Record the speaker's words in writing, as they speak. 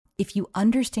if you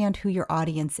understand who your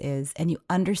audience is and you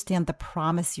understand the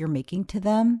promise you're making to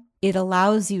them, it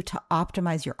allows you to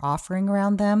optimize your offering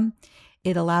around them.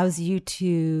 It allows you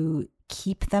to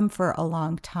keep them for a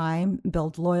long time,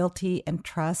 build loyalty and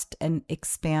trust, and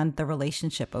expand the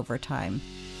relationship over time.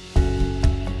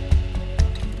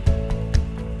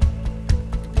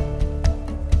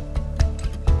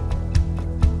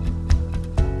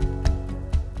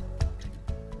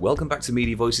 Welcome back to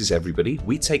Media Voices, everybody.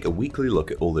 We take a weekly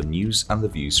look at all the news and the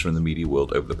views from the media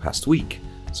world over the past week.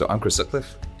 So I'm Chris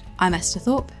Sutcliffe. I'm Esther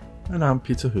Thorpe. And I'm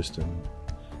Peter Houston.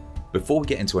 Before we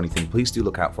get into anything, please do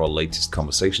look out for our latest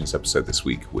Conversations episode this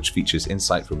week, which features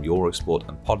insight from Eurosport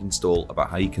and Podinstall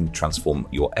about how you can transform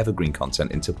your evergreen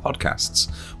content into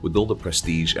podcasts with all the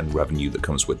prestige and revenue that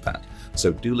comes with that.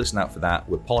 So do listen out for that.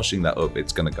 We're polishing that up.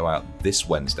 It's going to go out this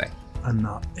Wednesday. And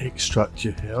that extract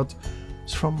you heard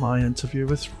is from my interview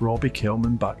with Robbie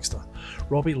Kelman-Baxter.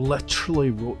 Robbie literally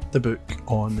wrote the book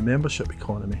on the membership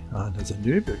economy and has a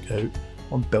new book out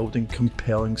on building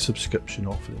compelling subscription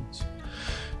offerings.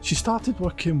 She started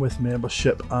working with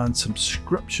membership and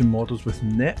subscription models with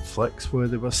Netflix, where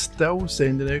they were still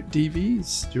sending out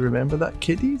DVDs. Do you remember that,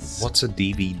 kiddies? What's a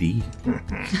DVD?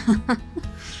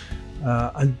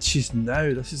 And she's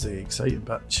now, this is the exciting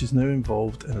bit, she's now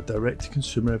involved in a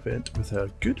direct-to-consumer event with her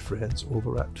good friends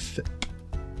over at FIP.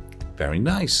 Very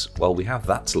nice. Well, we have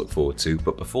that to look forward to,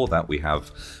 but before that we have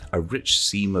a rich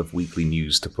seam of weekly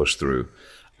news to push through.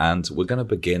 And we're going to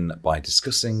begin by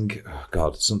discussing,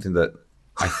 something that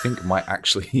I think might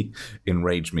actually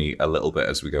enrage me a little bit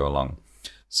as we go along.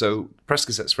 So, Press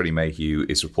Gazette's Freddie Mayhew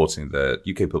is reporting that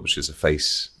UK publishers are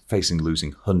facing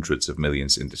losing hundreds of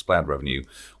millions in display ad revenue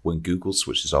when Google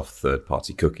switches off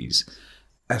third-party cookies.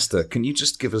 Esther, can you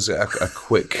just give us a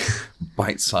quick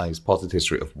bite-sized potted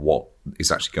history of what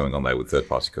is actually going on there with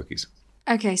third-party cookies?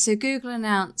 Okay, so Google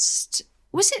announced,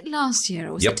 was it last year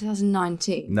or was it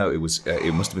 2019? No, it was.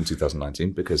 It must have been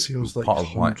 2019 because Feels like part of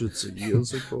hundreds of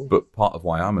years ago. But part of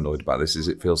why I'm annoyed about this is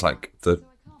it feels like the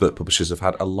publishers have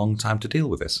had a long time to deal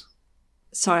with this.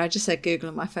 Sorry, I just said Google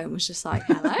and my phone was just like,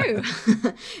 hello,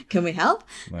 can we help?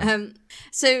 No.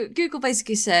 So Google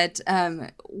basically said,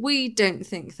 we don't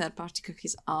think third-party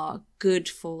cookies are good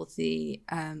for the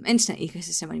internet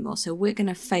ecosystem anymore, so we're going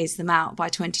to phase them out by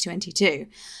 2022.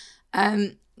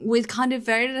 With kind of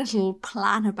very little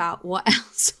plan about what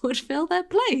else would fill their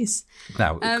place.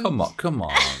 Now, come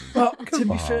on. Well, to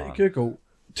be fair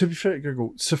to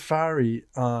Google, Safari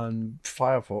and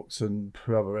Firefox and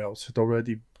whoever else had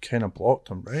already kind of blocked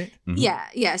them, right? Mm-hmm.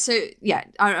 Yeah. So,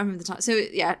 I remember the time. So,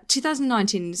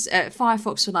 2019,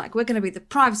 Firefox were like, we're going to be the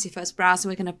privacy-first browser.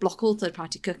 We're going to block all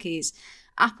third-party cookies.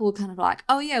 Apple were kind of like,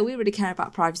 oh yeah, we really care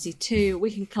about privacy too.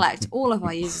 We can collect all of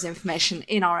our users' information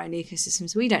in our own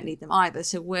ecosystems. We don't need them either.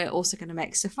 So we're also going to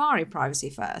make Safari privacy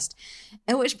first.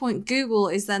 At which point Google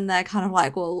is then there kind of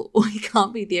like, well, we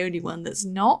can't be the only one that's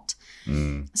not.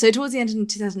 So towards the end of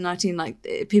 2019,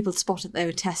 like people spotted they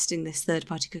were testing this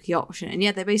third-party cookie option. And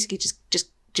yeah, they basically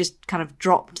just kind of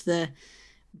dropped the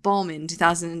bomb in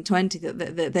 2020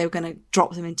 that they were going to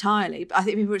drop them entirely. But I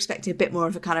think people were expecting a bit more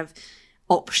of a kind of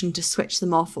option to switch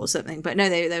them off or something, but no,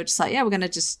 they were just like, we're going to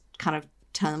just kind of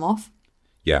turn them off.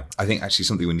 Yeah, I think actually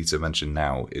something we need to mention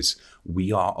now is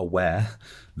we are aware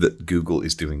that Google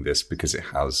is doing this because it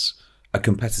has a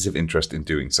competitive interest in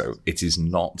doing so. It is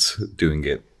not doing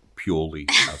it purely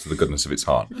out of the goodness of its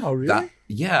heart. Oh, really?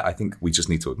 I think we just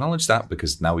need to acknowledge that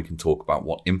because now we can talk about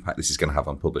what impact this is going to have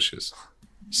on publishers.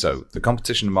 So, the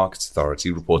Competition and Markets Authority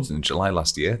reported in July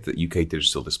last year that UK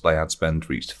digital display ad spend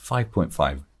reached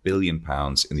 £5.5 billion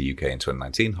in the UK in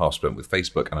 2019, half spent with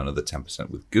Facebook and another 10%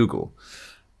 with Google.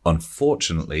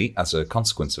 Unfortunately, as a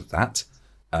consequence of that,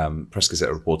 Press Gazette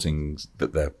are reporting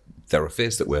that there are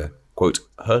fears that we're, quote,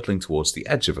 hurtling towards the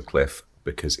edge of a cliff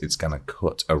because it's going to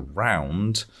cut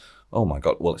around,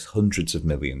 it's hundreds of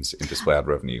millions in display ad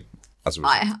revenue as a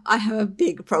result. I have a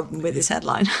big problem with this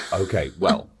headline. Okay,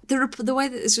 well. The way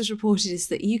that this was reported is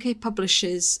that UK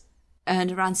publishers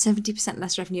earned around 70%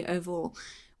 less revenue overall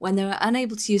when they were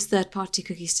unable to use third-party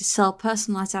cookies to sell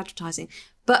personalised advertising,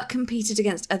 but competed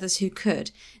against others who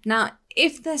could. Now,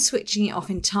 if they're switching it off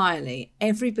entirely,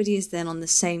 everybody is then on the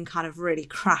same kind of really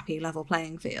crappy level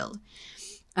playing field.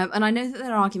 And I know that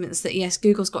there are arguments that, yes,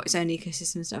 Google's got its own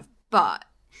ecosystem and stuff, but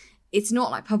it's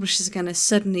not like publishers are going to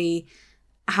suddenly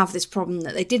have this problem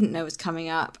that they didn't know was coming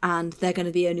up and they're going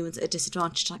to be the only ones at a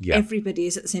disadvantage. Everybody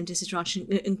is at the same disadvantage,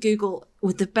 and Google,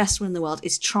 with the best one in the world,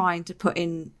 is trying to put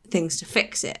in things to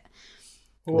fix it.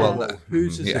 Well,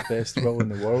 whose is the best will in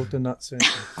the world in that sense?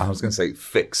 I was going to say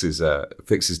Fix is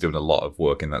doing a lot of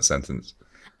work in that sentence.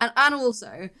 And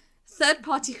also,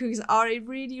 third-party cookies are a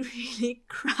really, really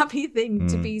crappy thing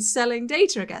to be selling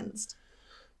data against.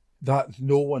 That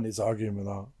no one is arguing with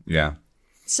that. Yeah.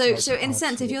 So in a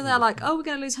sense, if you're there like, oh, we're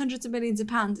going to lose hundreds of millions of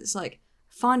pounds, it's like,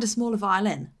 find a smaller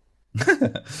violin.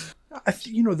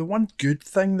 The one good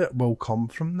thing that will come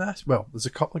from this, well, there's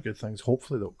a couple of good things,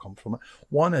 hopefully, that will come from it.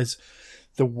 One is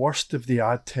the worst of the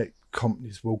ad tech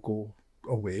companies will go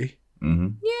away.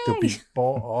 Mm-hmm. They'll be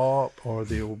bought up or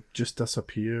they'll just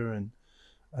disappear. And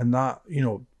that,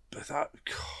 that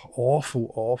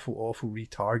awful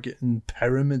retargeting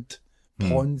pyramid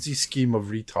Ponzi scheme of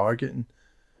retargeting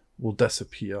will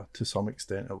disappear to some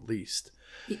extent, at least.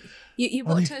 You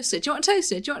want a toaster? Do you want a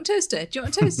toaster? Do you want a toaster? Do you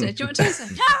want a toaster? Do you want a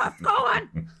toaster? Yeah, go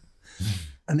on.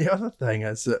 And the other thing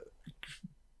is that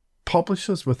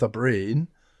publishers with a brain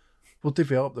will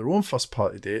develop their own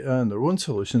first-party data and their own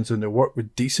solutions, and they'll work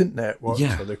with decent networks,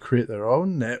 or they'll create their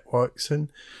own networks, and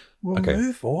we'll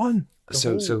move on.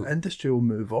 The whole industry will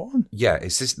move on. Yeah,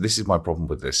 this is my problem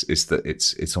with this, is that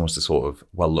it's almost a sort of,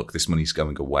 well, look, this money's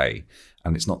going away,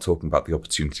 and it's not talking about the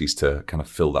opportunities to kind of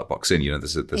fill that box in.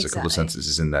 There's a couple of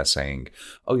sentences in there saying,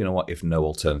 oh, you know what, if no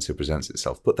alternative presents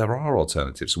itself. But there are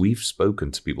alternatives. We've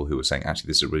spoken to people who are saying, actually,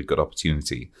 this is a really good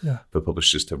opportunity for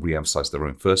publishers to re-emphasize their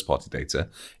own first-party data.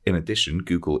 In addition,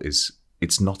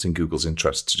 it's not in Google's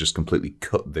interest to just completely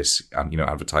cut this,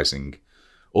 advertising,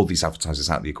 all these advertisers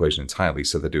out of the equation entirely.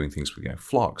 So they're doing things with,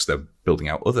 flocks. They're building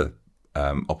out other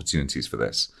opportunities for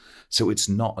this. So it's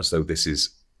not as though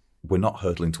we're not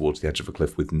hurtling towards the edge of a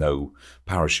cliff with no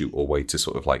parachute or way to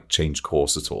sort of like change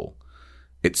course at all.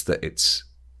 It's that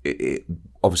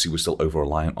obviously we're still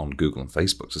over-reliant on Google and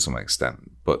Facebook to some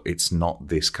extent, but it's not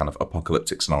this kind of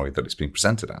apocalyptic scenario that it's being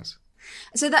presented as.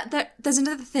 So there's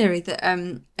another theory that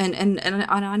and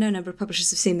I know a number of publishers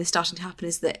have seen this starting to happen,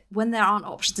 is that when there aren't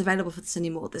options available for this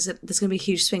anymore, there's going to be a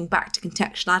huge swing back to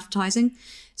contextual advertising.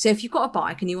 So if you've got a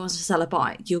bike and you want to sell a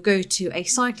bike, you'll go to a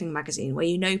cycling magazine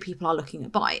where people are looking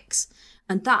at bikes,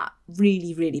 and that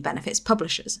really, really benefits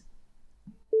publishers.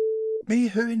 Me,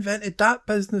 who invented that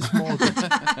business model?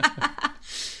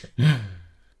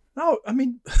 No, I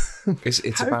mean,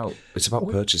 it's about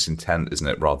purchase intent, isn't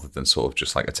it, rather than sort of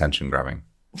just like attention grabbing.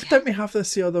 Didn't we have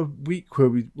this the other week where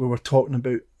we were talking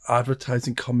about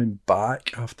advertising coming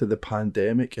back after the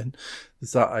pandemic, and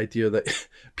there's that idea that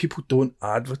people don't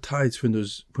advertise when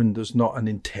there's not an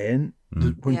intent.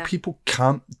 When people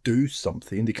can't do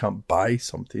something, they can't buy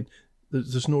something,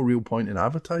 there's no real point in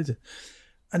advertising.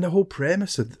 And the whole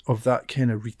premise of that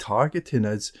kind of retargeting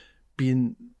is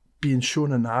being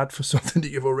shown an ad for something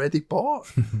that you've already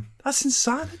bought. That's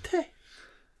insanity.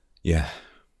 Yeah.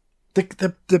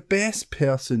 The best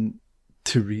person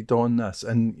to read on this,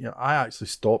 and I actually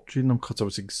stopped reading them because I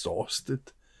was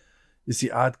exhausted, is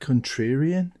the ad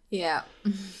contrarian. Yeah.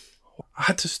 I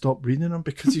had to stop reading him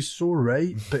because he's so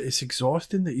right, but it's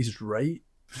exhausting that he's right.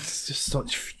 It's just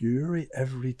such fury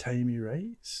every time he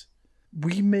writes.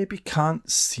 We maybe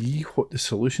can't see what the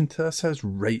solution to this is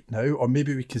right now, or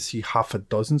maybe we can see half a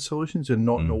dozen solutions and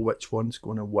not know which one's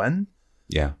going to win.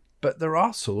 Yeah. But there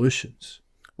are solutions.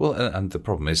 Well, and the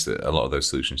problem is that a lot of those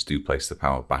solutions do place the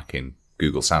power back in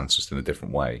Google's hands, just in a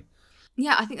different way.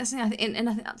 Yeah, I think that's the thing. And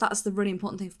I think that's the really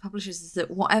important thing for publishers, is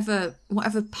that whatever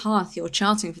path you're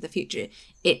charting for the future,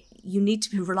 you need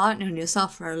to be reliant on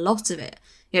yourself for a lot of it.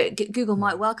 Google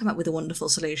might well come up with a wonderful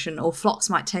solution, or Flocks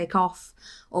might take off,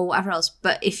 or whatever else.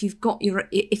 But if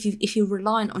you're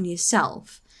reliant on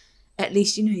yourself, at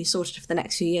least you're sorted for the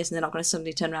next few years, and they're not going to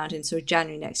suddenly turn around in sort of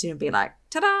January next year and be like,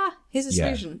 ta-da, here's a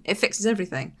solution. It fixes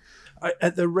everything.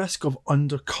 At the risk of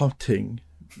undercutting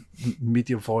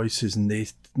Media Voice's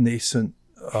nascent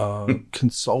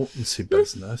consultancy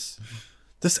business,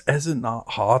 this isn't that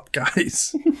hard,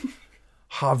 guys.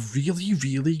 Have really,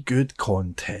 really good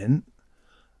content.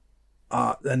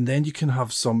 And then you can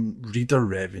have some reader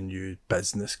revenue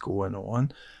business going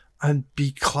on, and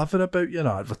be clever about your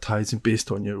advertising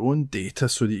based on your own data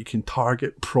so that you can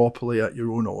target properly at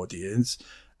your own audience,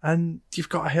 and you've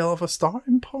got a hell of a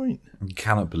starting point. You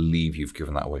cannot believe you've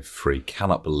given that away for free.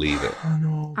 Cannot believe it. I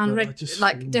know.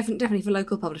 And definitely for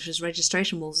local publishers,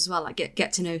 registration walls as well. Like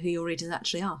get to know who your readers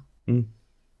actually are.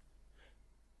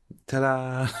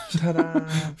 Ta-da! Ta-da!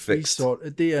 We Fixed.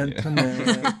 sorted the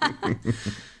internet.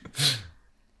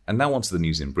 And now on to the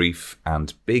news in brief,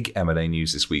 and big M&A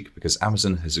news this week, because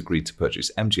Amazon has agreed to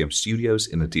purchase MGM Studios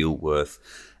in a deal worth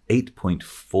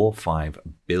 $8.45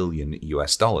 billion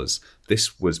US.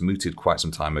 This was mooted quite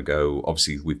some time ago.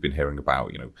 Obviously, we've been hearing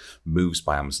about moves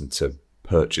by Amazon to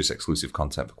purchase exclusive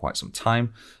content for quite some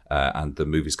time, and the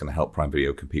move is going to help Prime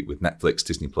Video compete with Netflix,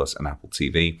 Disney Plus, and Apple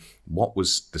TV. What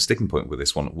was the sticking point with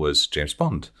this one was James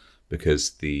Bond,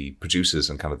 because the producers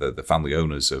and kind of the family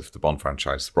owners of the Bond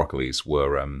franchise, the Broccolis,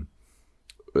 were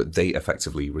they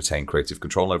effectively retain creative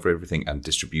control over everything and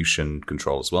distribution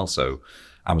control as well. So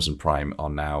Amazon Prime are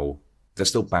now, they're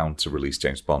still bound to release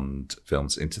James Bond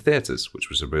films into theatres, which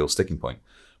was a real sticking point.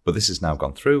 But this has now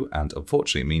gone through, and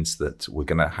unfortunately means that we're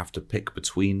going to have to pick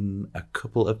between a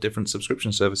couple of different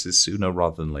subscription services sooner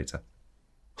rather than later.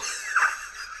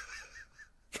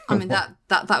 I mean, that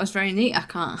was very neat. I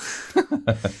can't.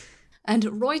 And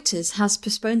Reuters has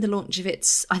postponed the launch of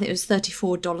its, I think it was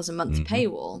 $34 a month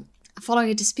paywall, following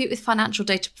a dispute with financial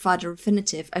data provider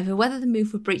Refinitiv over whether the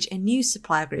move would breach a new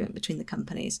supply agreement between the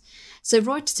companies. So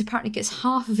Reuters apparently gets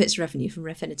half of its revenue from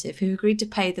Refinitiv, who agreed to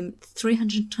pay them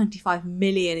 $325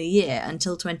 million a year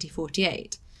until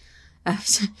 2048.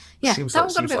 So, yeah, Seems that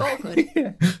like- one got a bit seems awkward.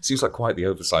 Yeah. Seems like quite the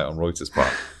oversight on Reuters'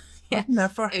 part. Yeah.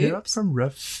 Never heard Oops. from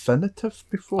Refinitiv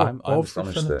before. I'm Of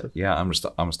astonished that,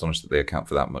 Refinitiv. I'm astonished that they account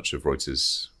for that much of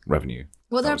Reuters' revenue.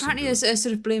 Well, they're That was apparently a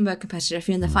sort of Bloomberg competitor if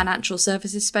you're in the financial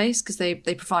services space, because they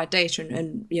provide data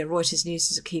and Reuters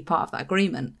News is a key part of that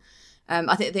agreement.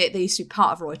 I think they used to be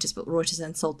part of Reuters, but Reuters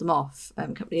then sold them off a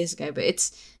couple of years ago. But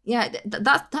it's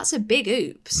that's a big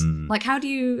oops. Like how do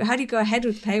you go ahead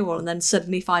with paywall and then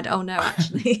suddenly find, oh no,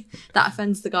 actually that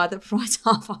offends the guy that provides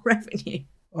half our revenue.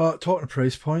 Talking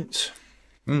price points.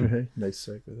 Okay, nice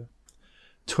segue there.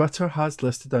 Twitter has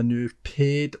listed a new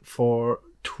paid for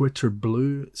Twitter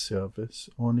Blue service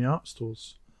on the app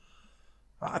stores.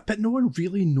 But no one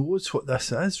really knows what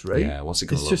this is, right? Yeah, what's it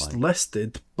going to It's look just like?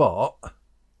 listed, but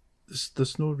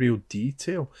there's no real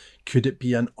detail. Could it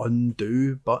be an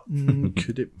undo button?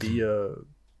 Could it be a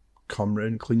come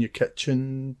round, clean your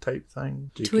kitchen type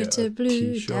thing? Do you get Twitter a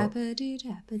Blue. t-shirt?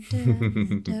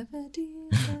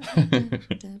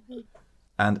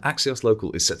 And Axios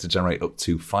Local is set to generate up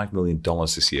to $5 million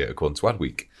this year, according to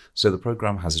Adweek. So the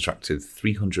program has attracted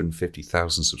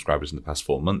 350,000 subscribers in the past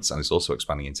 4 months and is also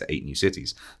expanding into 8 new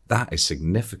cities. That is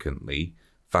significantly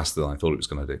faster than I thought it was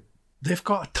going to do. They've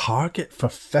got a target for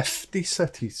 50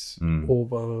 cities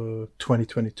over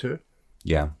 2022.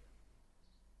 Yeah.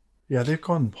 Yeah, they've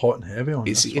gone hot and heavy on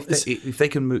It's, this. if they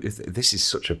can move, if this is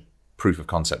such a proof of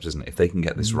concept, isn't it? If they can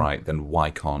get this right, then why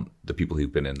can't the people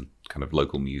who've been in kind of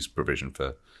local news provision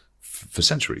for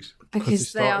centuries?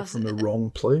 Because they they started are, from the wrong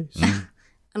place.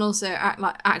 and also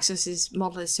like Axios's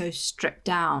model is so stripped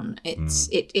down.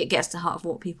 It gets to the heart of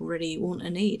what people really want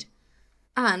and need.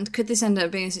 And could this end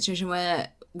up being a situation where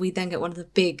we then get one of the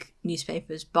big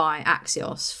newspapers buy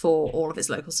Axios for all of its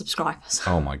local subscribers?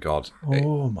 Oh my God.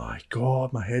 Oh my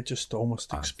God, my head just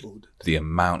almost exploded. The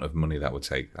amount of money that would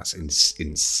take, that's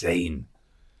insane.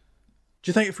 Do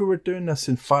you think if we were doing this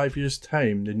in 5 years'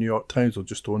 time, the New York Times will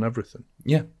just own everything?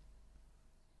 Yeah.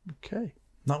 Okay,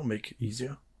 that'll make it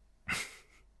easier.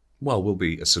 Well, we'll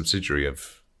be a subsidiary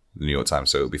of the New York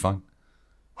Times, so it'll be fine.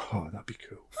 Oh, that'd be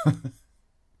cool.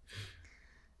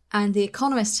 And The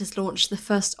Economist has launched the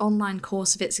first online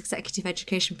course of its executive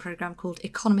education program called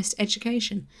Economist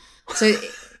Education. So,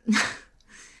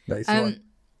 Nice one.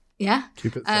 yeah.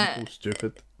 Keep it simple,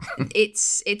 stupid.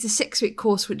 It's a 6-week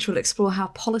course which will explore how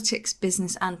politics,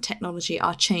 business, and technology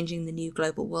are changing the new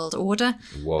global world order.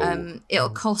 Whoa. It'll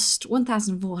cost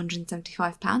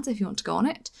 £1,475 if you want to go on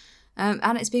it,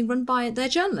 and it's being run by their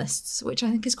journalists, which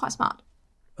I think is quite smart.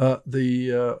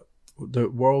 The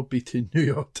world-beating New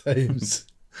York Times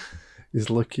is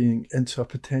looking into a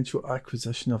potential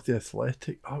acquisition of The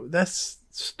Athletic. Oh, this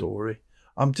story.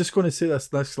 I'm just going to say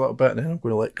this next little bit and then I'm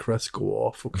going to let Chris go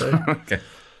off, okay? Okay.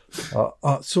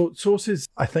 So sources,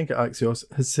 I think at Axios,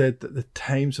 has said that the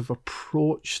Times have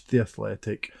approached The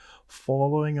Athletic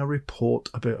following a report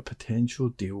about a potential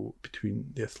deal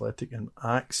between The Athletic and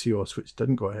Axios, which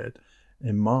didn't go ahead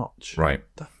in March. Right.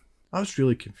 That was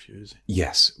really confusing.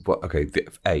 Yes. Well, okay.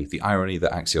 The irony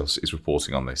that Axios is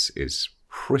reporting on this is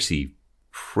pretty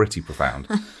profound.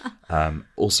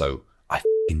 Also, I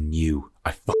fucking knew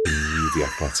The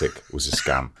Athletic was a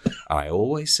scam. And I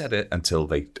always said it until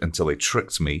they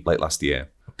tricked me late last year.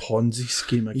 A Ponzi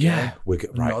scheme again. Yeah,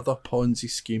 Another Ponzi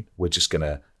scheme. We're just going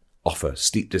to offer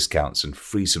steep discounts and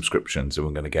free subscriptions, and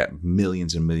we're going to get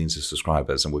millions and millions of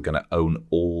subscribers, and we're going to own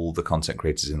all the content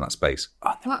creators in that space.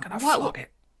 And then we're going to flog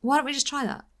it. Why don't we just try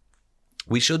that?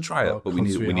 We should try it, but we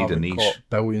need a haven't niche. got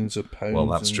billions of pounds. Well,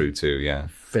 that's in true too, yeah.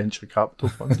 Venture capital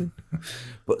funding.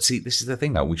 But see, this is the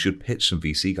thing now. We should pitch some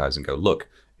VC guys and go, look,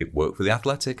 it worked for The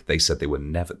Athletic. They said they were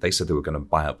going to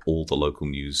buy up all the local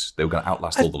news. They were going to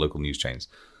outlast all the local news chains.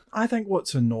 I think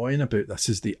what's annoying about this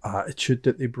is the attitude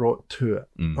that they brought to it.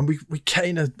 And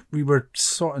we were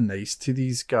sort of nice to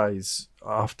these guys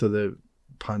after the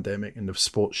pandemic and the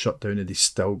sports shut down and they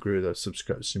still grew their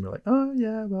subscription. We're like, oh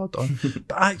yeah, well done.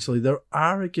 But actually, they're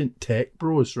arrogant tech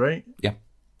bros, right? Yeah.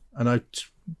 And I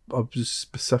was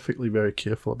specifically very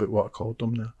careful about what I called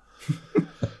them now.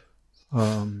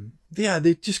 Yeah,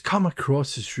 they just come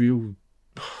across as real,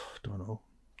 I don't know,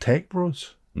 tech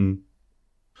bros. Mm.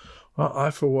 Well,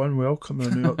 I, for one, welcome the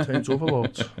New York Times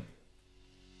overlords.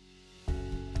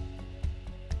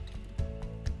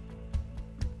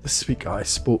 This week I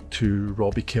spoke to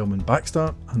Robbie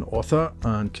Kelman-Baxter, an author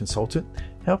and consultant,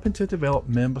 helping to develop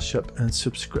membership and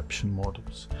subscription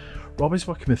models. Robbie's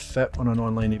working with FIP on an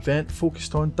online event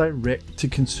focused on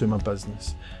direct-to-consumer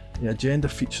business. The agenda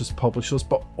features publishers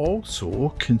but also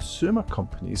consumer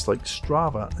companies like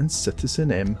Strava and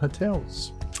Citizen M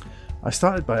Hotels. I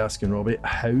started by asking Robbie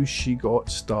how she got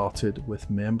started with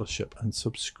membership and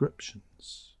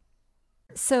subscriptions.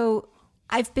 So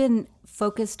I've been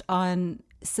focused on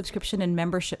subscription and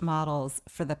membership models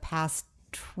for the past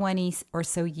 20 or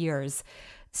so years,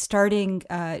 starting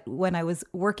when I was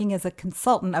working as a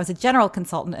consultant. I was a general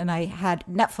consultant and I had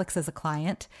Netflix as a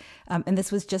client. And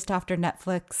this was just after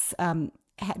Netflix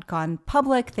had gone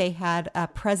public. They had a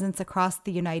presence across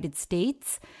the United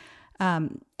States.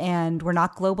 And we're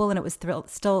not global, and it was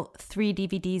still 3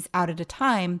 DVDs out at a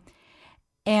time.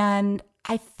 And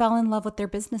I fell in love with their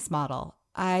business model.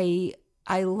 I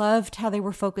loved how they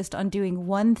were focused on doing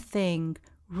one thing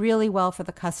really well for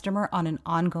the customer on an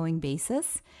ongoing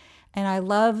basis. And I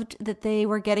loved that they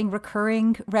were getting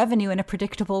recurring revenue in a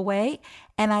predictable way.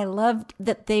 And I loved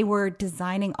that they were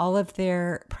designing all of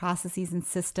their processes and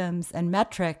systems and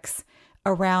metrics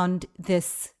around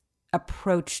this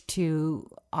approach to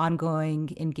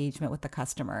ongoing engagement with the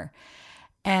customer.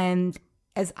 And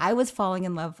as I was falling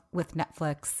in love with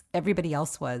Netflix, everybody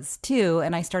else was too.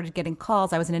 And I started getting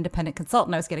calls. I was an independent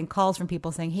consultant. I was getting calls from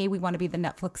people saying, hey, we want to be the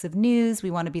Netflix of news.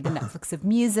 We want to be the Netflix of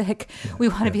music. We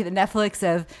want to be the Netflix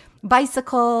of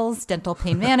bicycles, dental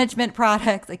pain management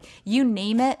products, like you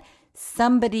name it.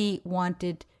 Somebody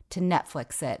wanted to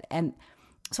Netflix it. And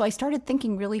so I started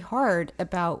thinking really hard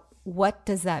about what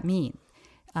does that mean?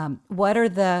 What are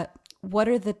the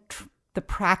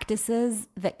practices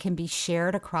that can be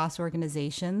shared across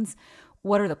organizations?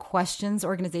 What are the questions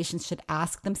organizations should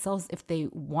ask themselves if they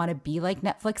want to be like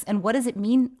Netflix? And what does it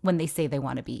mean when they say they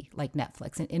want to be like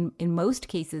Netflix? And in most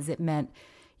cases, it meant,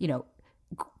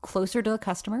 closer to the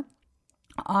customer,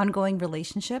 ongoing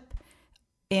relationship,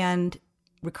 and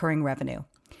recurring revenue.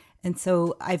 And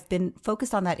so I've been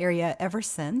focused on that area ever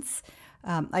since.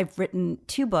 I've written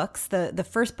 2 books. The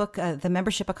first book, The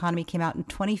Membership Economy, came out in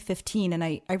 2015. And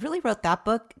I really wrote that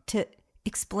book to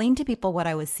explain to people what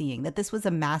I was seeing, that this was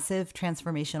a massive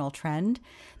transformational trend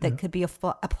that could be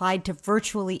applied to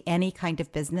virtually any kind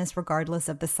of business, regardless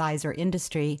of the size or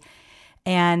industry.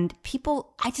 And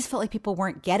I just felt like people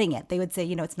weren't getting it. They would say,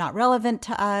 it's not relevant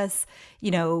to us.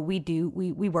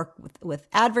 We work with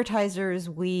advertisers.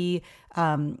 We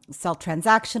sell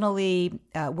transactionally.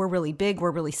 We're really big. We're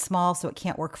really small, so it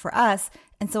can't work for us.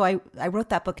 And so I wrote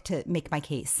that book to make my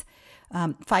case.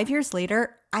 5 years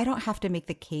later, I don't have to make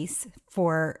the case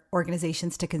for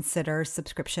organizations to consider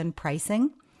subscription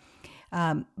pricing.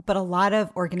 But a lot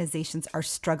of organizations are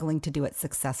struggling to do it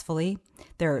successfully.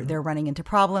 They're running into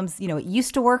problems. It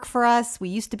used to work for us. We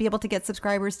used to be able to get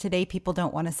subscribers. Today, people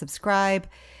don't want to subscribe.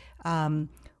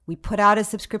 We put out a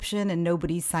subscription and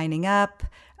nobody's signing up.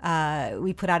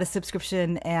 We put out a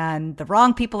subscription and the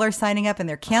wrong people are signing up and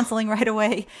they're canceling right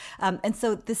away. And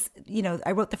so this,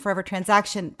 I wrote the Forever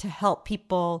Transaction to help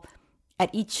people at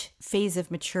each phase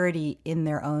of maturity in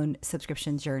their own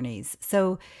subscription journeys.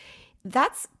 So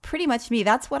that's pretty much me.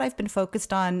 That's what I've been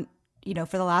focused on,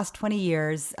 for the last 20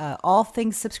 years, all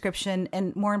things subscription,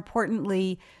 and more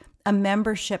importantly, a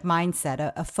membership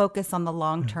mindset, a focus on the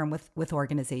long term with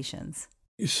organizations.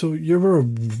 So you were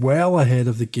well ahead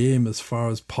of the game as far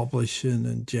as publishing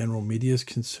and general media is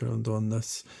concerned on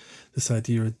this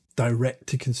idea of direct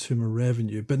to consumer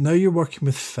revenue. But now you're working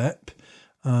with FIP,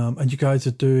 and you guys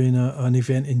are doing an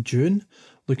event in June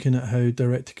looking at how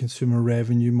direct to consumer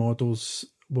revenue models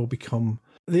will become,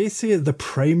 they say, the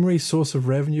primary source of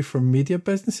revenue for media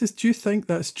businesses. Do you think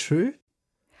that's true?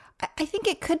 I think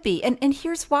it could be. And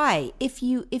here's why. If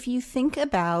you think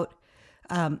about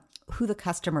who the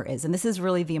customer is, and this is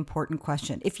really the important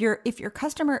question. If your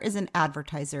customer is an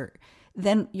advertiser,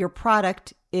 then your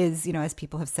product is, as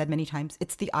people have said many times,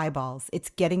 it's the eyeballs. It's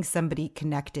getting somebody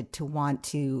connected to want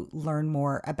to learn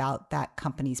more about that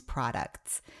company's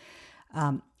products.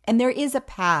 And there is a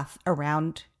path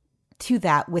around to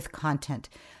that with content.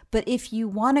 But if you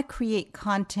want to create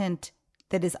content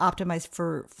that is optimized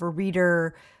for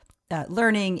reader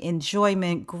learning,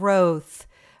 enjoyment, growth,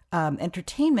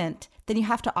 entertainment, then you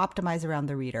have to optimize around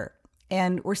the reader.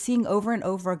 And we're seeing over and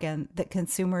over again that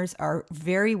consumers are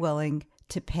very willing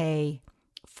to pay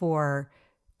for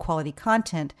quality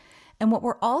content. And what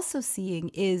we're also seeing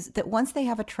is that once they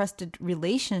have a trusted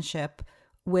relationship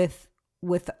with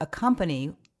a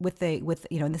company, with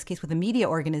in this case with a media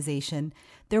organization,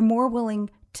 they're more willing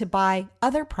to buy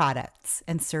other products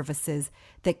and services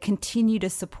that continue to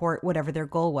support whatever their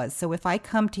goal was. So if I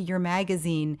come to your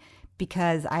magazine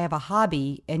because I have a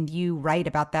hobby and you write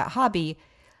about that hobby,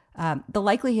 the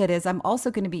likelihood is I'm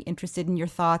also going to be interested in your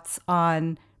thoughts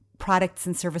on products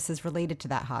and services related to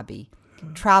that hobby,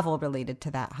 travel related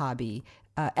to that hobby,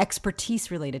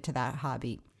 expertise related to that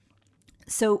hobby.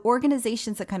 So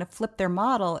organizations that kind of flip their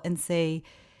model and say,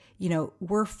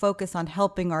 we're focused on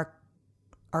helping our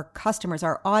customers,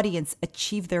 our audience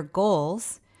achieve their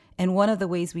goals. And one of the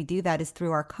ways we do that is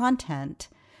through our content.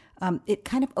 It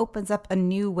kind of opens up a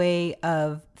new way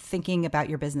of thinking about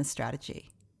your business strategy.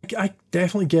 I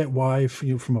definitely get why,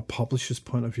 from a publisher's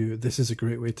point of view, this is a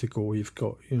great way to go. You've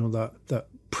got, that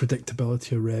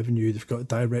predictability of revenue. You've got a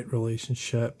direct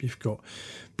relationship. You've got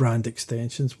brand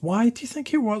extensions. Why do you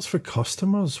think it works for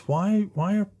customers? Why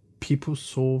are people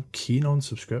so keen on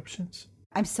subscriptions?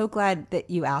 I'm so glad that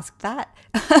you asked that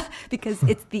because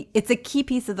it's a key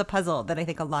piece of the puzzle that I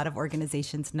think a lot of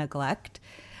organizations neglect.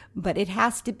 But it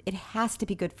has to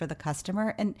be good for the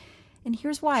customer. And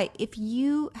here's why. If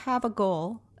you have a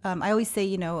goal, I always say,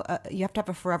 you have to have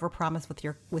a forever promise with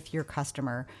your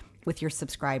customer, with your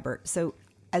subscriber. So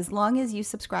as long as you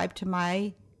subscribe to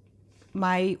my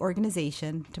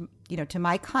organization, to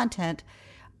my content,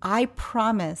 I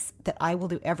promise that I will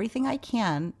do everything I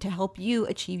can to help you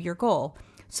achieve your goal.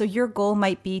 So your goal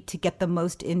might be to get the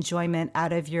most enjoyment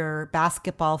out of your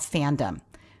basketball fandom,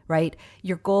 right?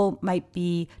 Your goal might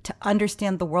be to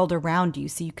understand the world around you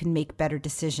so you can make better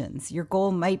decisions. Your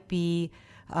goal might be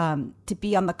to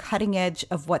be on the cutting edge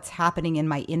of what's happening in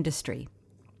my industry.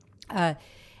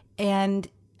 And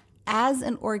as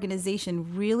an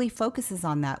organization really focuses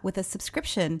on that with a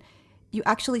subscription, you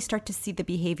actually start to see the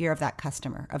behavior of that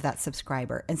customer, of that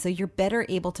subscriber. And so you're better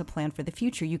able to plan for the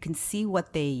future. You can see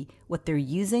what they're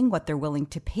using, what they're willing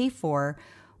to pay for,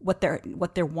 what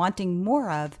they're wanting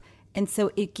more of. And so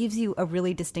it gives you a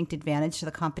really distinct advantage to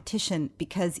the competition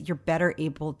because you're better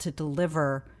able to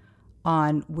deliver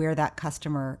on where that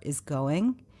customer is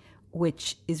going,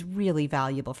 which is really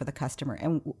valuable for the customer.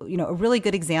 And, a really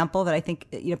good example that I think,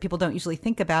 people don't usually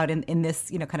think about in this,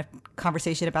 kind of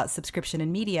conversation about subscription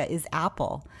and media is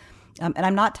Apple. And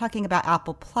I'm not talking about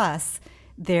Apple Plus,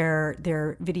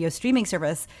 their video streaming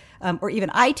service, or even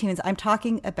iTunes. I'm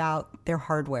talking about their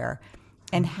hardware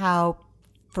and how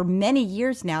for many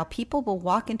years now, people will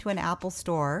walk into an Apple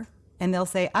store and they'll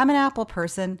say, I'm an Apple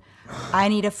person. I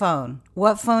need a phone.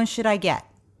 What phone should I get?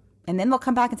 And then they'll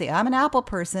come back and say, I'm an Apple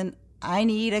person. I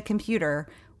need a computer.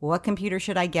 What computer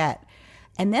should I get?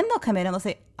 And then they'll come in and they'll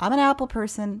say, I'm an Apple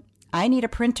person. I need a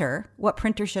printer. What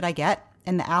printer should I get?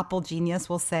 And the Apple genius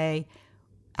will say,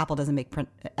 Apple doesn't make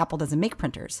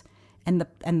printers. And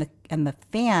the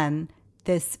fan,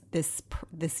 this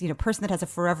person that has a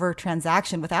forever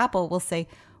transaction with Apple will say,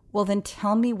 well, then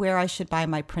tell me where I should buy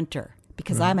my printer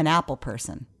because I'm an Apple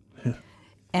person. Yeah.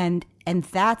 And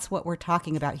that's what we're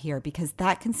talking about here, because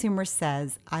that consumer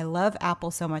says, I love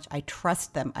Apple so much. I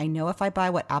trust them. I know if I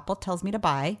buy what Apple tells me to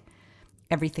buy,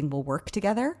 everything will work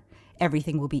together.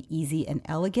 Everything will be easy and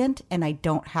elegant, and I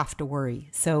don't have to worry.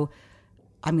 So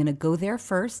I'm going to go there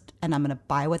first, and I'm going to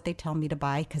buy what they tell me to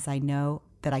buy because I know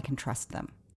that I can trust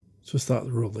them. So it's that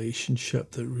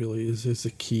relationship that really is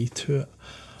the key to it.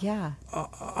 Yeah.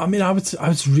 I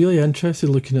was really interested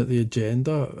looking at the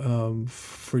agenda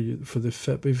for the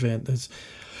FIP event. As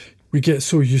we get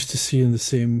so used to seeing the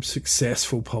same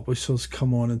successful publishers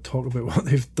come on and talk about what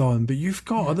they've done, but you've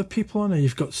got other people on it.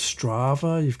 You've got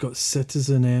Strava, you've got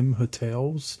Citizen M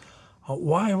Hotels.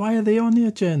 Why are they on the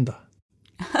agenda?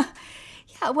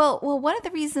 Yeah. Well, one of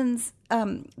the reasons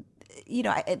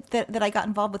that I got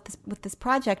involved with this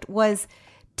project was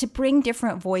to bring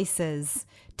different voices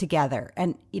together.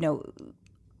 And,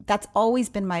 that's always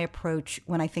been my approach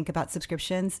when I think about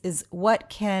subscriptions is what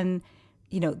can,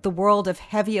 the world of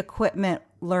heavy equipment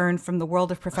learn from the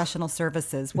world of professional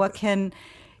services? What can,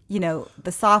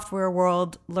 the software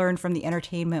world learn from the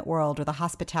entertainment world or the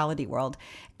hospitality world?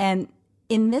 And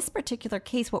in this particular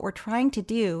case, what we're trying to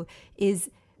do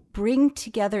is bring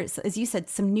together, as you said,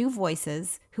 some new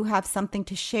voices who have something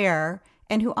to share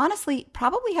and who honestly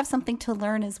probably have something to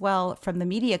learn as well from the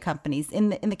media companies. In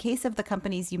the case of the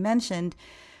companies you mentioned,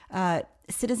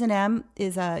 Citizen M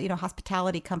is a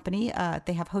hospitality company.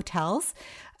 They have hotels.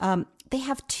 They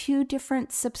have 2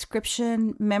 different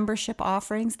subscription membership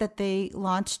offerings that they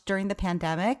launched during the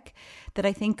pandemic that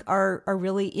I think are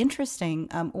really interesting.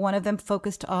 One of them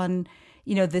focused on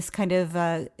this kind of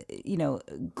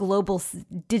global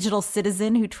digital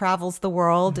citizen who travels the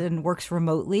world and works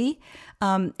remotely,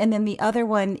 and then the other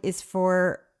one is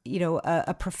for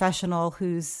a professional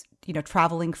who's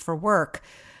traveling for work.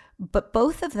 But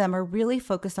both of them are really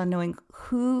focused on knowing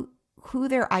who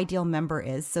their ideal member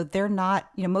is. So they're not,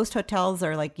 most hotels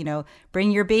are like,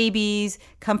 bring your babies,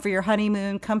 come for your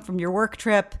honeymoon, come from your work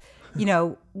trip,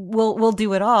 we'll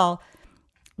do it all.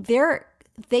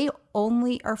 They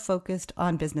only are focused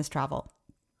on business travel,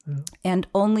 and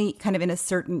only kind of in a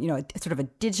certain, sort of a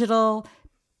digital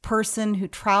person who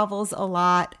travels a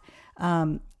lot.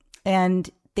 And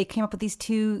they came up with these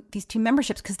two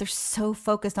memberships because they're so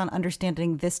focused on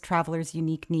understanding this traveler's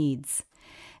unique needs.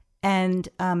 And,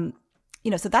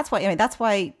 so that's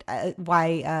why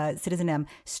Citizen M.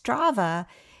 Strava,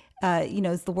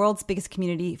 is the world's biggest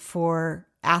community for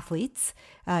athletes.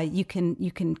 You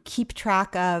can keep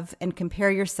track of and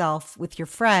compare yourself with your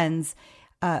friends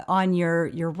on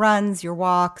your runs, your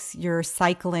walks, your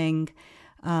cycling.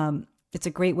 It's a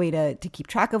great way to keep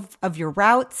track of your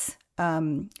routes,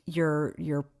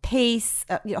 your pace,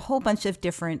 a whole bunch of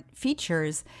different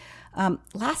features.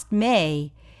 Last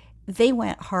May, they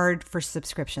went hard for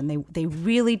subscription. They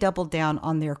really doubled down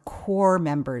on their core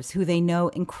members who they know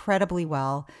incredibly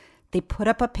well. They put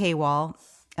up a paywall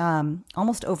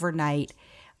almost overnight.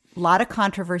 A lot of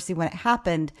controversy when it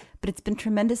happened, but it's been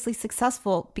tremendously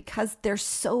successful because they're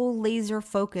so laser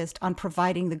focused on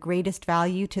providing the greatest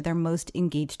value to their most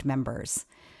engaged members.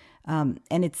 And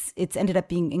it's ended up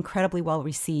being incredibly well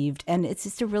received. And it's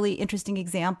just a really interesting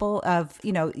example of,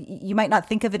 you might not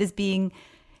think of it as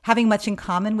having much in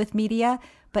common with media,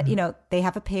 but, they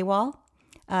have a paywall,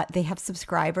 they have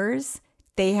subscribers,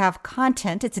 they have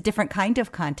content. It's a different kind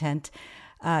of content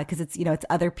because it's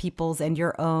other people's and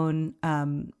your own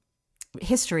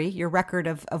history, your record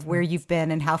of where you've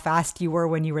been and how fast you were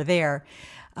when you were there.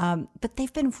 But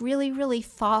they've been really, really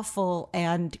thoughtful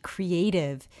and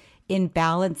creative in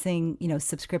balancing,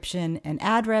 subscription and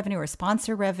ad revenue or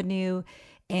sponsor revenue,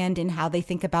 and in how they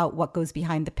think about what goes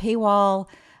behind the paywall,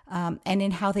 and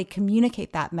in how they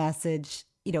communicate that message,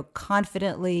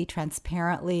 confidently,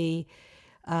 transparently,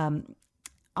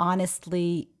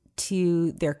 honestly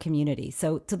to their community.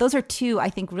 So those are 2, I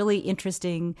think, really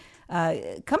interesting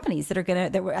companies that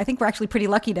I think we're actually pretty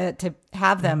lucky to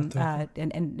have them,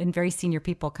 and very senior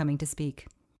people coming to speak.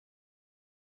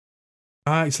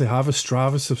 I actually have a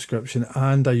Strava subscription,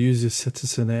 and I use the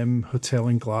Citizen M hotel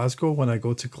in Glasgow when I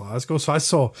go to Glasgow.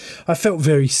 So I felt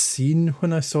very seen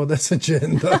when I saw this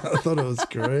agenda. I thought it was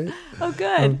great. Oh,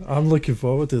 good. I'm looking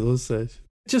forward to those sessions.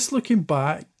 Just looking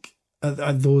back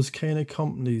at those kind of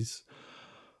companies,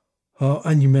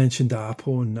 and you mentioned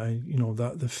Apple, and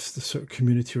that the sort of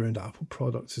community around Apple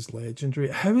products is legendary.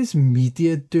 How is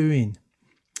media doing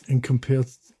in compared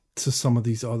to some of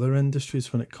these other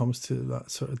industries when it comes to that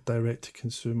sort of direct to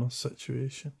consumer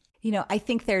situation? I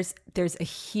think there's a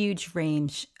huge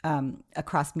range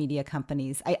across media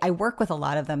companies. I work with a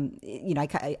lot of them.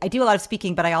 I do a lot of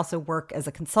speaking, but I also work as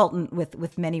a consultant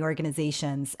with many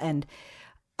organizations, and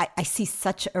I see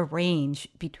such a range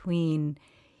between,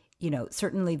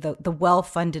 certainly the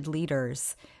well-funded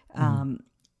leaders,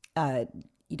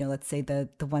 let's say the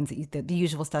ones that the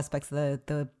usual suspects,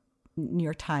 the New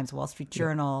York Times, Wall Street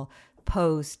Journal,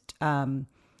 Post, the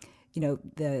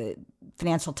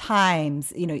Financial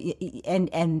Times,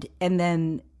 and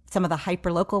then some of the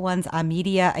hyper local ones.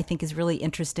 Media, I think, is really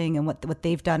interesting, and what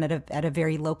they've done at a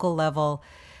very local level.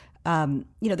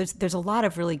 There's a lot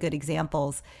of really good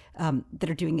examples that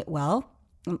are doing it well.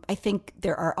 I think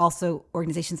there are also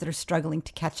organizations that are struggling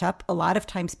to catch up, a lot of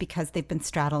times because they've been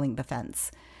straddling the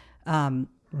fence.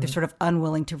 They're sort of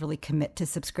unwilling to really commit to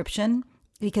subscription,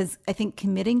 because I think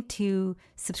committing to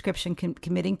subscription,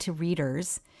 committing to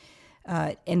readers,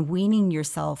 and weaning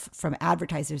yourself from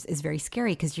advertisers is very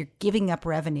scary, because you're giving up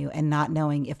revenue and not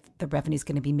knowing if the revenue is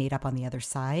going to be made up on the other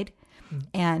side.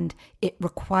 And it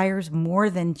requires more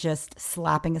than just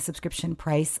slapping a subscription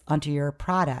price onto your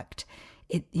product.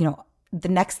 The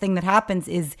next thing that happens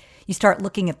is you start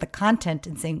looking at the content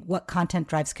and saying, what content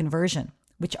drives conversion?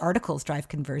 Which articles drive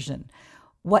conversion?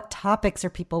 What topics are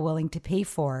people willing to pay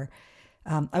for?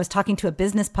 I was talking to a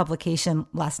business publication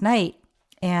last night,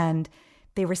 and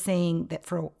they were saying that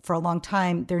for a long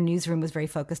time, their newsroom was very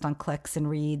focused on clicks and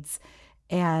reads.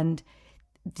 And,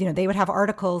 they would have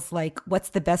articles like, what's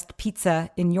the best pizza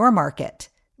in your market,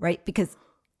 right? Because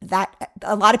that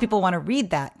a lot of people want to read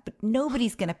that, but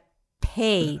nobody's going to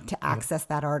pay to access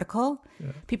that article.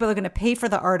 People are going to pay for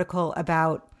the article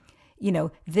about,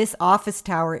 this office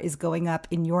tower is going up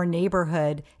in your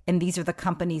neighborhood, and these are the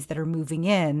companies that are moving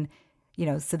in,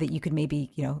 so that you could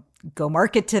maybe, go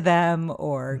market to them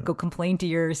or go complain to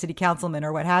your city councilman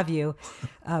or what have you.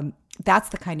 That's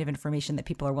the kind of information that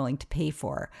people are willing to pay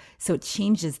for. So it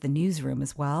changes the newsroom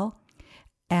as well.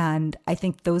 And I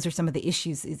think those are some of the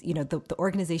issues is, the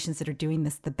organizations that are doing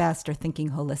this the best are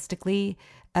thinking holistically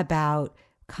about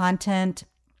content,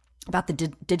 about the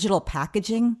digital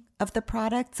packaging of the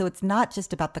product. So it's not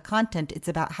just about the content. It's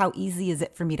about how easy is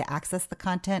it for me to access the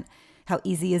content? How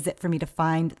easy is it for me to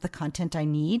find the content I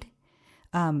need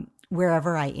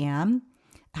wherever I am?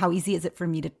 How easy is it for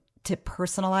me to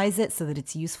personalize it so that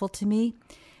it's useful to me?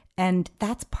 And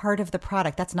that's part of the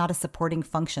product. That's not a supporting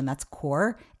function. That's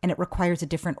core, and it requires a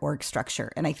different org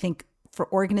structure. And I think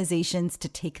for organizations to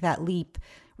take that leap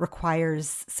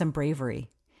requires some bravery.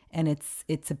 And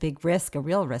it's a big risk, a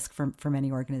real risk for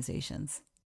many organizations.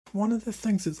 One of the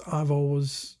things that I've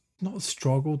always not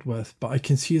struggled with, but I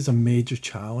can see as a major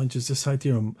challenge is this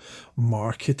idea of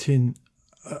marketing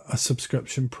a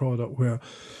subscription product where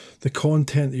the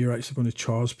content that you're actually going to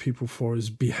charge people for is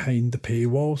behind the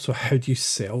paywall. So how do you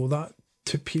sell that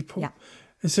to people? Yeah.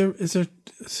 Is there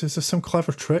some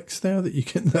clever tricks there that you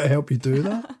can that help you do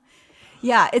that?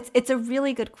 Yeah, it's a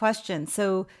really good question.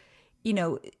 So,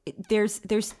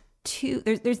 there's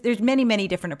many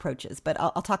different approaches, but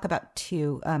I'll talk about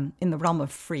two in the realm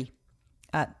of free.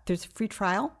 There's free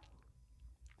trial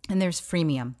and there's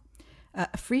freemium.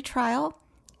 A free trial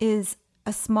is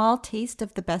a small taste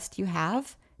of the best you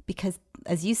have because,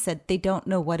 as you said, they don't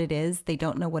know what it is. They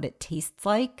don't know what it tastes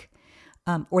like,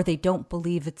 or they don't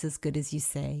believe it's as good as you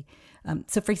say.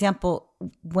 So, for example,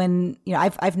 when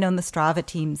I've known the Strava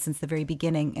team since the very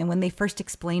beginning, and when they first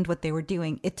explained what they were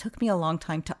doing, it took me a long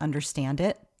time to understand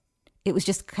it. It was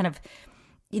just kind of,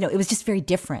 it was just very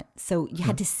different. So you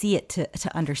had to see it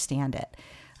to understand it.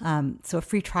 So a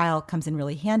free trial comes in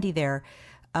really handy there.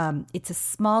 It's a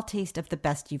small taste of the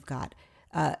best you've got.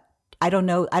 I don't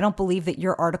know. I don't believe that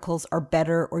your articles are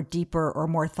better or deeper or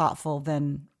more thoughtful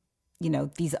than,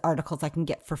 these articles I can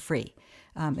get for free.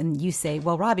 And you say,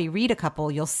 well, Robbie, read a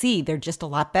couple. You'll see they're just a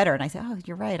lot better. And I say, oh,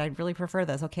 you're right. I really prefer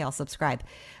those. Okay, I'll subscribe.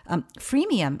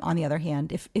 Freemium, on the other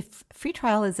hand, if free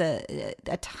trial is a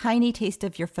tiny taste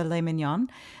of your filet mignon,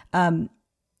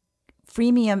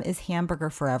 freemium is hamburger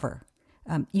forever.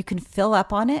 You can fill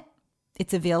up on it.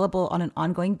 It's available on an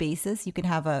ongoing basis. You can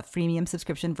have a freemium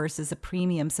subscription versus a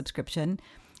premium subscription.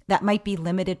 That might be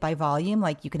limited by volume,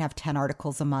 like you can have 10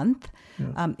 articles a month.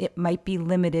 Yeah. It might be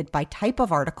limited by type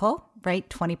of article, right?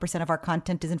 20% of our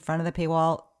content is in front of the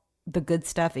paywall. The good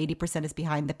stuff, 80% is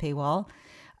behind the paywall.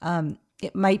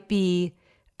 It might be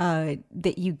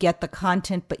that you get the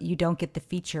content, but you don't get the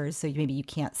features. So maybe you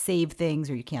can't save things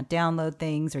or you can't download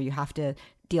things, or you have to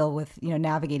deal with,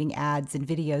 navigating ads and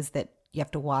videos that you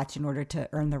have to watch in order to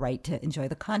earn the right to enjoy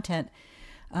the content.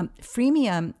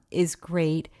 Freemium is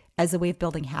great as a way of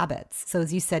building habits. So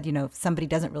as you said, if somebody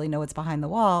doesn't really know what's behind the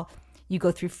wall, you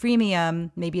go through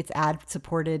freemium, maybe it's ad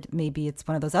supported, maybe it's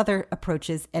one of those other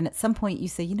approaches. And at some point you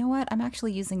say, you know what, I'm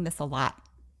actually using this a lot.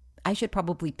 I should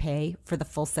probably pay for the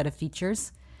full set of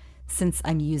features since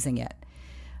I'm using it.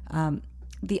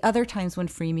 The other times when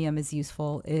freemium is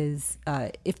useful is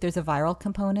if there's a viral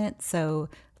component. So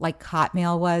like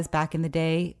Hotmail was back in the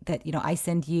day that, I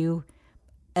send you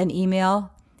an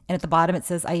email and at the bottom it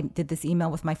says, I did this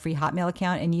email with my free Hotmail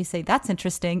account, and you say, that's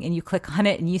interesting. And you click on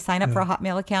it and you sign up for a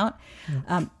Hotmail account.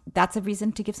 Yeah. That's a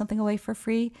reason to give something away for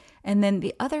free. And then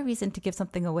the other reason to give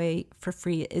something away for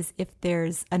free is if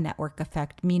there's a network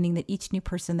effect, meaning that each new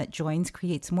person that joins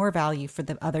creates more value for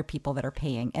the other people that are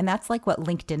paying. And that's like what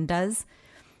LinkedIn does,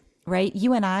 right?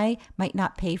 You and I might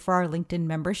not pay for our LinkedIn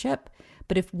membership,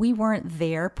 but if we weren't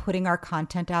there putting our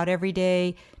content out every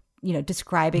day,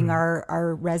 describing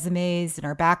our resumes and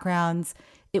our backgrounds,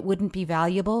 it wouldn't be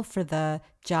valuable for the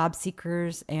job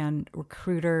seekers and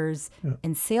recruiters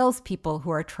and salespeople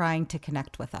who are trying to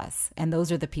connect with us. And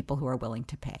those are the people who are willing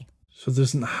to pay. So there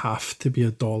doesn't have to be a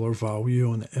dollar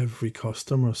value on every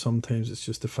customer. Sometimes it's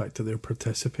just the fact that they're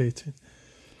participating.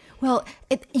 Well,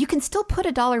 you can still put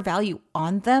a dollar value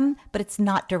on them, but it's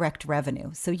not direct revenue.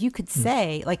 So you could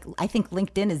say, I think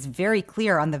LinkedIn is very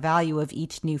clear on the value of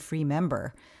each new free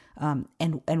member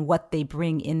and what they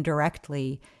bring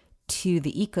indirectly to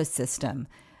the ecosystem.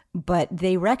 But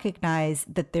they recognize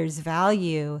that there's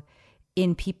value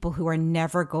in people who are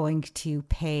never going to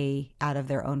pay out of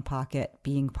their own pocket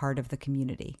being part of the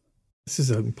community. This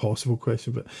is an impossible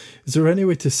question, but is there any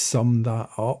way to sum that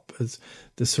up as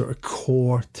the sort of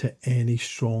core to any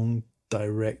strong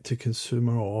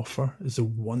direct-to-consumer offer? Is the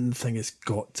one thing it's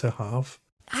got to have?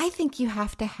 I think you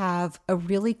have to have a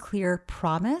really clear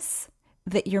promise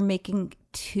that you're making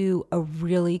to a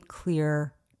really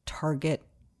clear target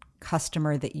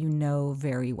customer that you know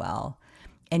very well.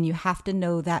 And you have to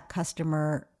know that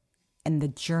customer and the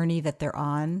journey that they're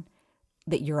on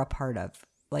that you're a part of.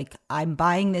 Like, I'm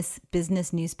buying this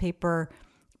business newspaper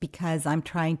because I'm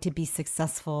trying to be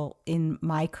successful in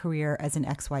my career as an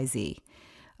XYZ.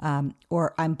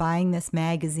 Or I'm buying this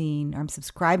magazine, or I'm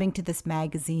subscribing to this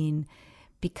magazine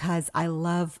because I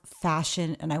love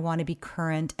fashion and I want to be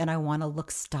current and I want to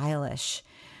look stylish.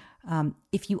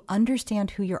 If you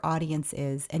understand who your audience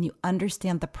is and you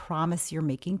understand the promise you're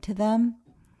making to them,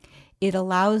 it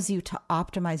allows you to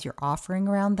optimize your offering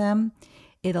around them.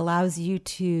 It allows you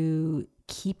to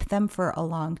keep them for a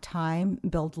long time,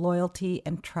 build loyalty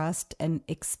and trust, and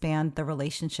expand the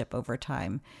relationship over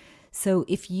time. So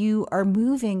if you are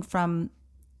moving from,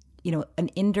 an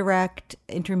indirect,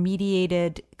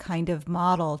 intermediated kind of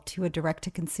model to a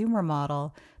direct-to-consumer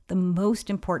model, the most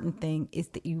important thing is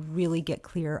that you really get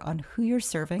clear on who you're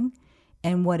serving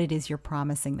and what it is you're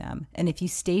promising them. And if you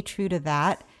stay true to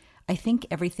that, I think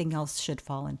everything else should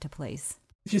fall into place.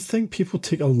 Do you think people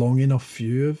take a long enough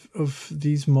view of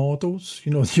these models?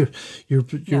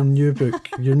 Your new book,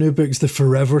 your new book's The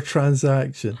Forever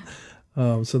Transaction.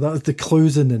 So that's the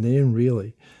clues in the name,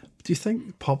 really. Do you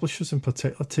think publishers in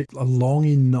particular take a long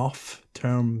enough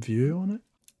term view on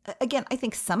it? Again, I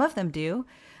think some of them do.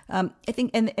 I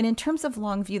think, and in terms of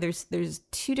long view, there's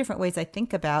two different ways I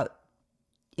think about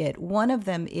it. One of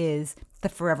them is the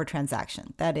forever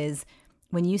transaction. That is,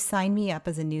 when you sign me up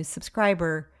as a new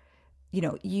subscriber,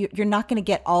 you're not going to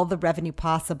get all the revenue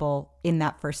possible in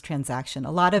that first transaction.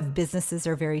 A lot of businesses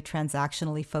are very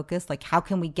transactionally focused. Like, how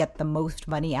can we get the most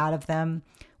money out of them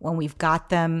when we've got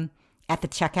them at the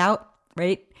checkout,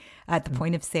 right? At the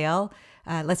point of sale.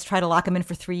 Let's try to lock them in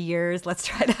for 3 years. Let's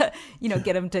try to,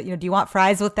 get them to, do you want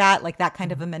fries with that? Like that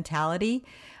kind of a mentality.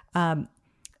 And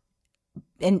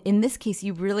in this case,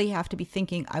 you really have to be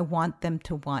thinking, I want them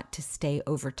to want to stay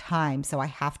over time. So I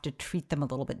have to treat them a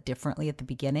little bit differently at the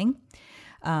beginning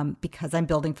because I'm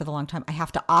building for the long time. I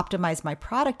have to optimize my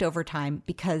product over time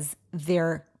because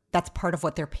that's part of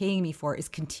what they're paying me for is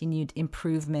continued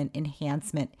improvement,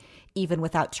 enhancement, even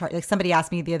without charge. Like somebody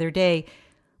asked me the other day,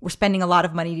 we're spending a lot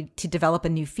of money to develop a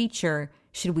new feature.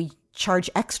 Should we charge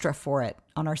extra for it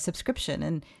on our subscription?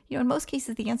 And, in most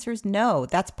cases, the answer is no.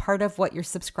 That's part of what you're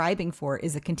subscribing for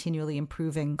is a continually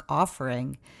improving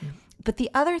offering. Mm-hmm. But the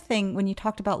other thing, when you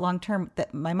talked about long-term,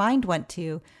 that my mind went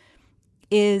to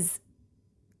is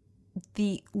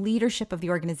the leadership of the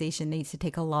organization needs to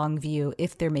take a long view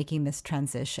if they're making this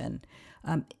transition.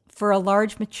 For a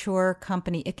large, mature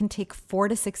company, it can take 4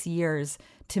 to 6 years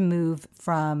to move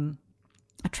from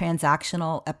a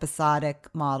transactional episodic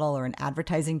model or an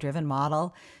advertising driven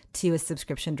model to a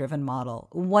subscription driven model.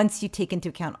 Once you take into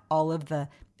account all of the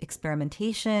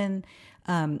experimentation,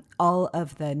 all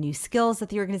of the new skills that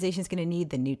the organization is going to need,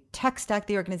 the new tech stack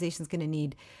the organization is going to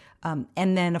need,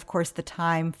 and then of course the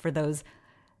time for those,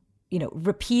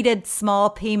 repeated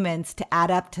small payments to add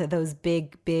up to those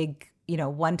big,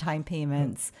 one-time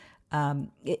payments.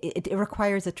 It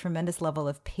requires a tremendous level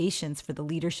of patience for the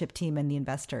leadership team and the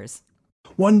investors.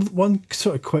 One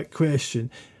sort of quick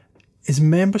question. Is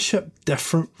membership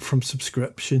different from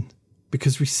subscription?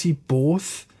 Because we see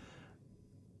both,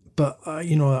 but,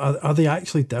 are they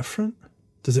actually different?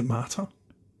 Does it matter?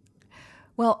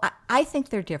 Well, I think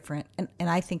they're different, and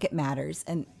I think it matters.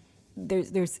 And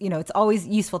there's it's always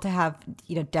useful to have,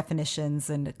 definitions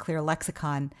and a clear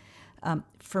lexicon.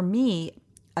 For me,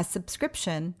 a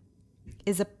subscription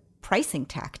is a pricing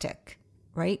tactic.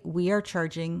 Right? We are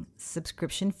charging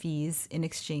subscription fees in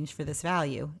exchange for this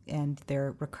value, and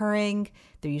they're recurring.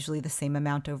 They're usually the same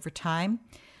amount over time.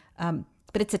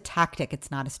 But it's a tactic.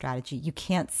 It's not a strategy. You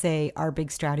can't say our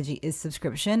big strategy is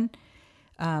subscription.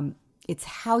 It's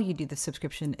how you do the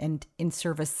subscription and in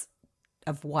service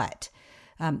of what.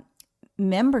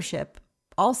 Membership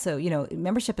also,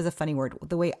 membership is a funny word.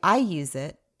 The way I use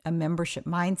it, a membership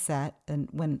mindset, and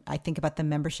when I think about the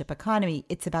membership economy,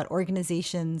 it's about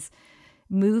organizations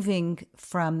moving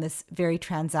from this very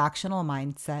transactional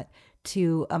mindset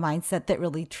to a mindset that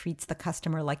really treats the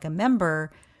customer like a member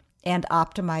and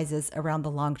optimizes around the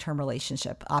long-term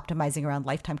relationship, optimizing around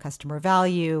lifetime customer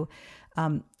value,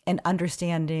 and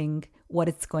understanding what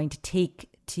it's going to take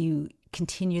to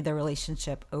continue the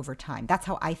relationship over time. That's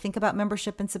how I think about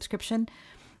membership and subscription.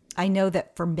 I know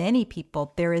that for many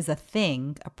people, there is a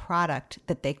product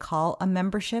that they call a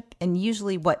membership. And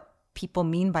usually what people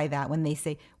mean by that when they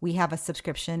say we have a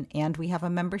subscription and we have a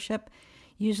membership,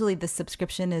 usually the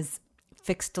subscription is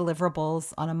fixed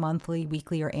deliverables on a monthly,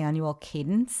 weekly, or annual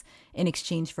cadence in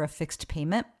exchange for a fixed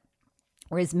payment.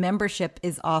 Whereas membership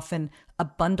is often a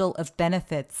bundle of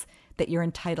benefits that you're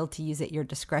entitled to use at your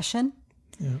discretion.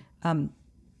 Yeah.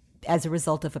 As a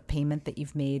result of a payment that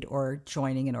you've made or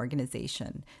joining an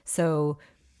organization. So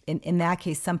in that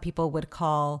case, some people would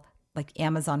call like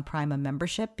Amazon Prime a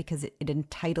membership because it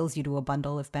entitles you to a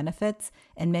bundle of benefits.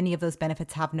 And many of those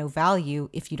benefits have no value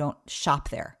if you don't shop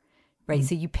there, right? Mm-hmm.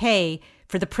 So you pay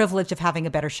for the privilege of having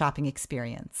a better shopping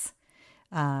experience.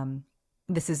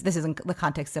 This is in the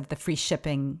context of the free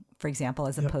shipping, for example,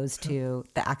 as opposed to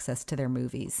the access to their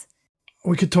movies.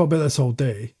 We could talk about this all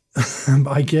day.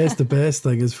 But I guess the best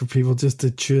thing is for people just to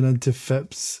tune into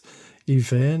Phipp's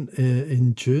event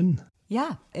in June.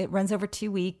 Yeah, it runs over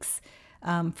 2 weeks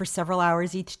for several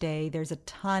hours each day. There's a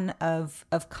ton of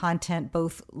content,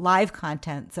 both live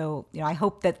content. So, I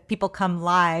hope that people come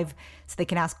live so they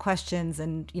can ask questions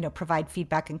and, provide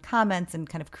feedback and comments and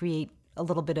kind of create a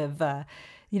little bit of,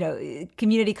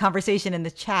 community conversation in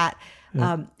the chat.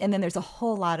 Yeah. And then there's a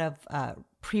whole lot of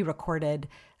pre-recorded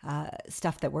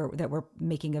stuff that we're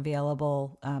making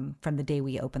available from the day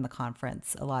we open the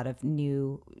conference. A lot of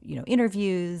new,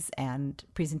 interviews and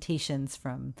presentations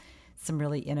from some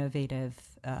really innovative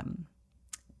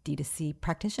D2C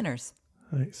practitioners.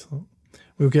 Excellent.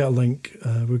 We'll get a link.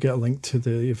 To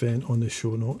the event on the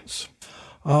show notes.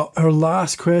 Our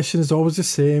last question is always the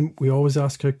same. We always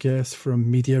ask our guests for a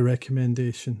media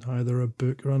recommendation, either a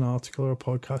book or an article or a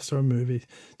podcast or a movie.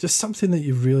 Just something that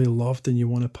you've really loved and you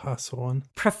want to pass on.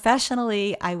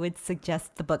 Professionally, I would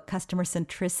suggest the book Customer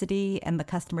Centricity and the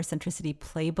Customer Centricity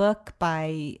Playbook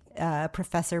by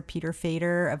Professor Peter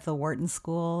Fader of the Wharton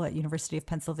School at University of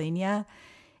Pennsylvania.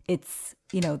 It's,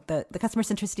 the Customer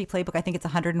Centricity Playbook, I think it's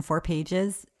 104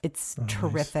 pages. It's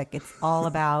terrific. Nice. It's all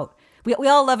about... We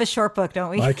all love a short book, don't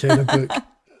we? My kind of book.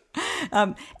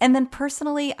 And then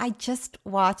personally, I just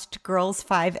watched Girls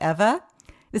 5 Eva.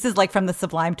 This is like from the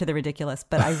sublime to the ridiculous,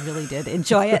 but I really did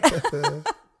enjoy it.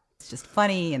 It's just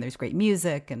funny and there's great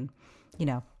music and,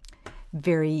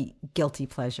 very guilty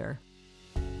pleasure.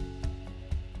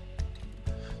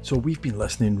 So we've been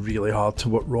listening really hard to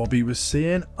what Robbie was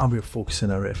saying, and we're focusing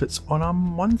our efforts on a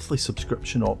monthly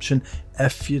subscription option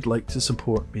if you'd like to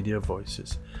support Media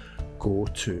Voices. Go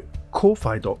to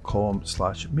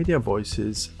ko-fi.com/Media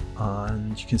Voices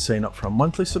and you can sign up for a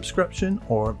monthly subscription,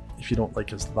 or if you don't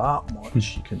like us that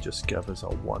much, you can just give us a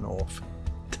one-off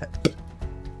tip.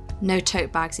 No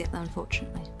tote bags yet, though,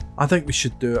 unfortunately. I think we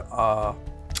should do a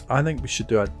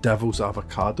Devil's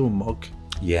Avocado mug.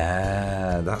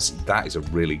 Yeah, that is a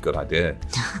really good idea.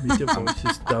 Media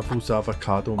Voices Devil's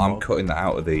Avocado mug. I'm cutting that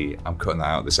out of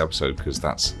this episode because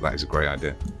that is a great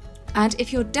idea. And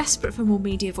if you're desperate for more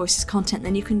Media Voices content,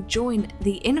 then you can join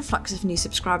the influx of new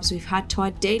subscribers we've had to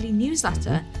our daily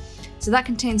newsletter. So that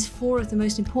contains 4 of the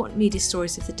most important media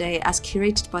stories of the day as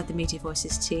curated by the Media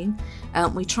Voices team.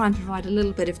 We try and provide a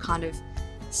little bit of kind of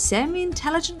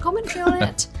semi-intelligent commentary on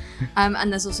it. And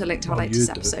there's also a link to our latest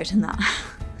episode in that.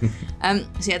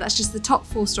 So yeah, that's just the top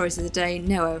 4 stories of the day,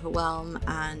 no overwhelm,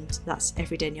 and that's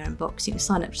every day in your inbox. You can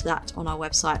sign up to that on our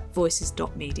website,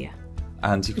 voices.media.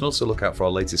 And you can also look out for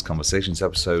our latest Conversations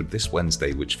episode this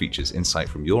Wednesday, which features insight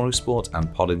from Eurosport and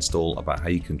Podinstall about how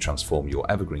you can transform your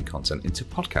evergreen content into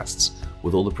podcasts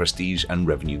with all the prestige and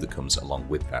revenue that comes along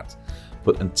with that.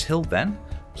 But until then,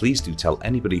 please do tell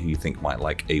anybody who you think might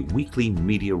like a weekly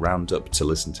media roundup to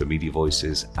listen to Media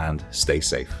Voices, and stay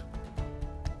safe.